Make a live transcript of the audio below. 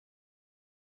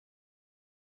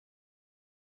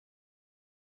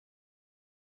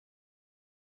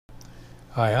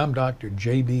Hi, I'm Dr.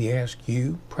 J.B.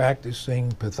 Askew,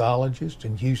 practicing pathologist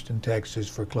in Houston, Texas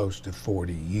for close to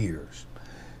 40 years.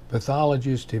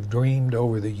 Pathologists have dreamed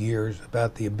over the years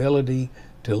about the ability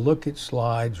to look at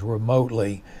slides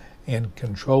remotely and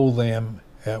control them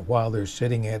while they're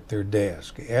sitting at their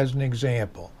desk. As an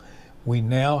example, we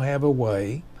now have a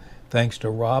way, thanks to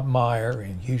Rob Meyer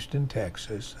in Houston,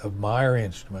 Texas, of Meyer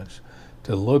Instruments,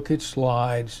 to look at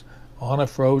slides on a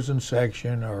frozen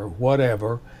section or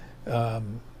whatever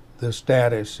the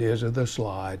status is of the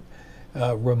slide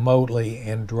remotely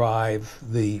and drive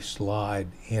the slide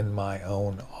in my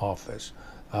own office.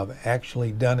 I've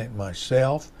actually done it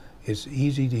myself. It's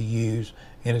easy to use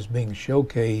and is being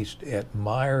showcased at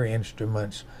Meyer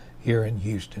Instruments here in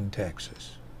Houston,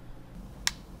 Texas.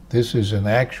 This is an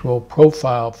actual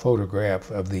profile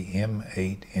photograph of the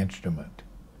M8 instrument.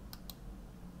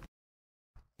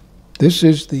 This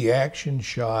is the action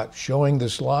shot showing the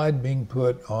slide being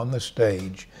put on the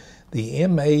stage. The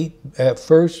M8 at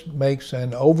first makes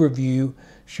an overview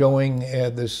showing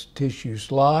the tissue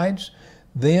slides.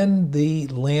 Then the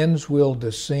lens will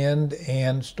descend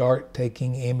and start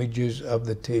taking images of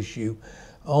the tissue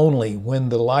only. When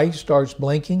the light starts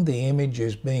blinking, the image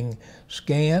is being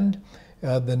scanned.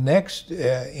 The next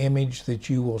image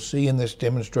that you will see in this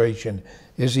demonstration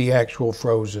is the actual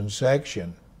frozen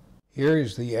section. Here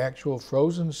is the actual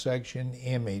frozen section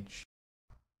image.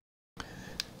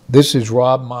 This is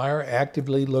Rob Meyer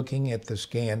actively looking at the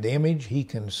scanned image. He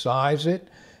can size it,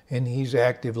 and he's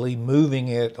actively moving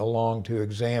it along to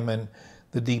examine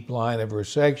the deep line of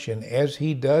resection. As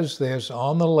he does this,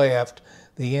 on the left,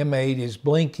 the M8 is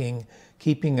blinking,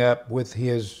 keeping up with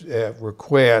his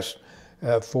request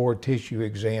for tissue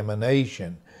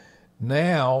examination.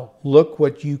 Now, look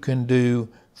what you can do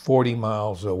 40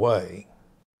 miles away.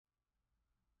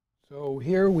 So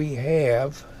here we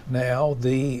have now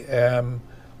the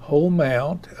whole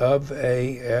mount of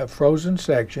a frozen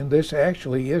section. This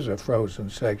actually is a frozen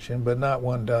section, but not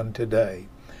one done today.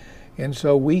 And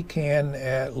so we can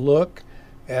look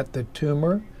at the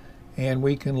tumor, and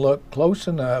we can look close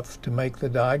enough to make the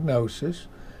diagnosis.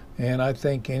 And I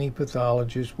think any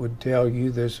pathologist would tell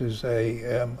you this is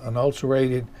an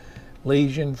ulcerated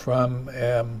lesion from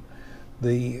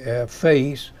the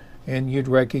face, and you'd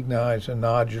recognize a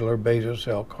nodular basal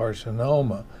cell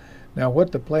carcinoma. Now,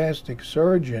 what the plastic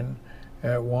surgeon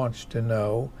wants to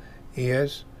know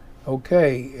is,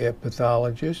 okay,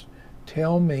 pathologist,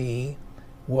 tell me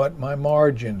what my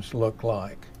margins look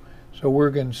like. So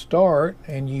we're going to start,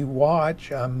 and you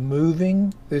watch, I'm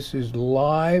moving. This is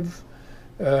live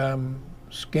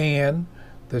scan.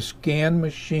 The scan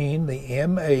machine, the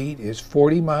M8, is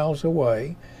 40 miles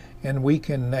away, and we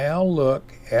can now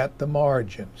look at the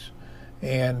margins.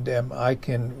 And I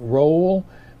can roll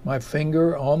my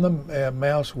finger on the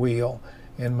mouse wheel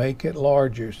and make it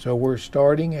larger. So we're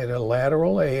starting at a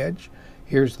lateral edge.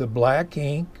 Here's the black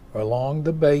ink along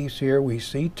the base here. We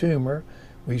see tumor.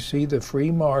 We see the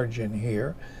free margin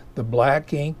here. The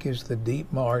black ink is the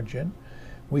deep margin.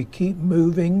 We keep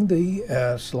moving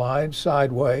the slide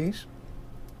sideways.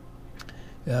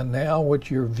 And now what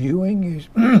you're viewing is,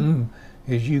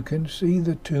 is you can see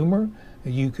the tumor,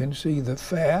 you can see the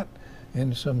fat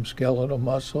and some skeletal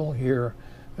muscle here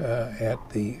at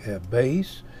the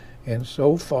base. And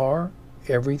so far,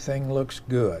 everything looks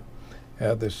good.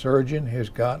 The surgeon has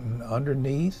gotten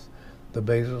underneath the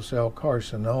basal cell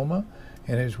carcinoma,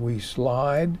 and as we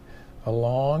slide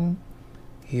along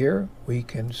here, we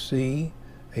can see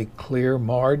a clear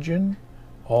margin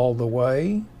all the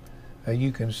way.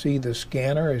 You can see the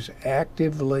scanner is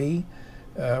actively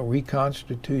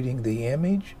reconstituting the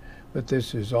image, but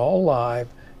this is all live.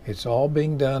 It's all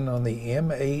being done on the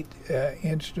M8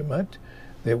 instrument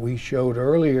that we showed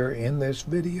earlier in this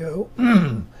video.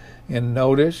 And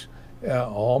notice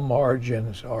all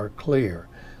margins are clear.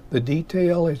 The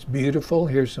detail is beautiful.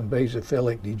 Here's some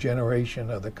basophilic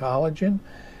degeneration of the collagen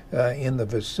in the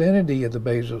vicinity of the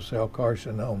basal cell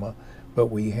carcinoma, but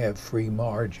we have free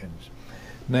margins.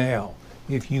 Now,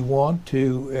 if you want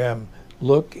to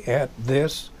look at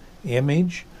this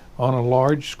image on a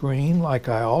large screen like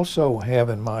I also have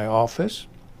in my office,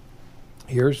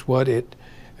 here's what it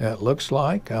looks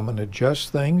like. I'm going to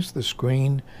adjust things. The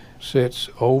screen sits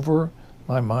over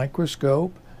my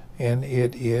microscope, and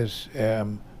it is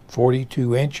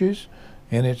 42 inches,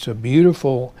 and it's a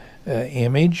beautiful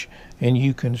image, and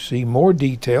you can see more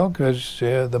detail because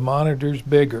the monitor's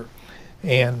bigger.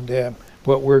 And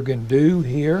what we're going to do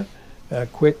here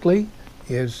quickly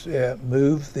is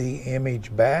move the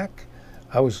image back.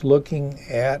 I was looking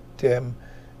at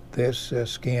this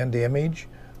scanned image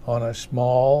on a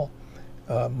small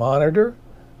monitor,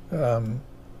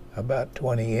 about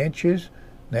 20 inches.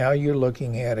 Now you're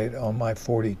looking at it on my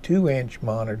 42-inch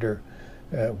monitor,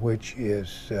 which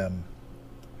is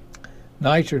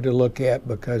nicer to look at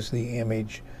because the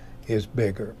image is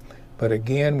bigger. But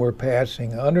again, we're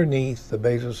passing underneath the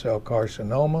basal cell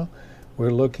carcinoma.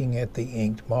 We're looking at the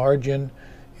inked margin,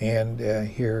 and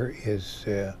here is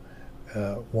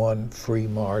one free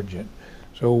margin.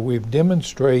 So we've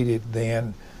demonstrated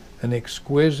then an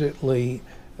exquisitely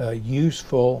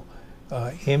useful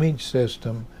image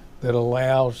system that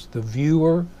allows the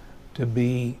viewer to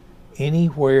be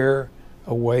anywhere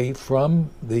away from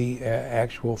the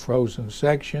actual frozen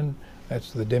section.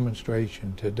 That's the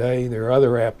demonstration today. There are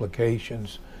other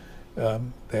applications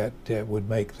that would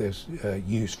make this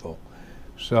useful.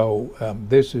 So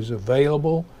this is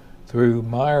available through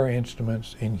Meyer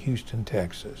Instruments in Houston,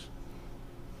 Texas.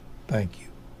 Thank you.